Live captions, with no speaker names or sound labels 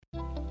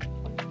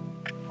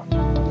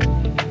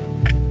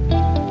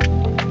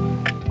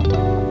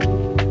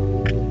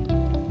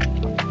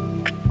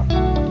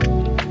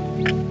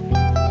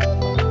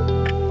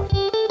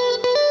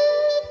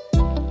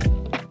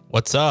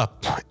What's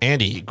up?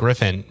 Andy,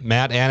 Griffin,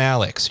 Matt, and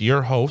Alex,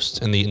 your hosts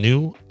in the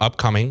new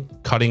upcoming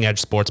Cutting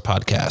Edge Sports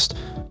podcast.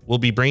 We'll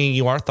be bringing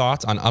you our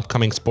thoughts on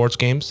upcoming sports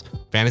games,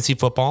 fantasy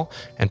football,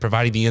 and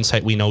providing the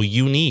insight we know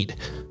you need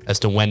as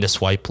to when to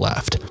swipe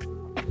left.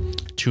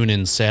 Tune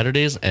in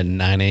Saturdays at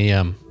 9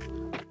 a.m.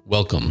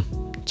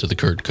 Welcome to the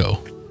Curd Co.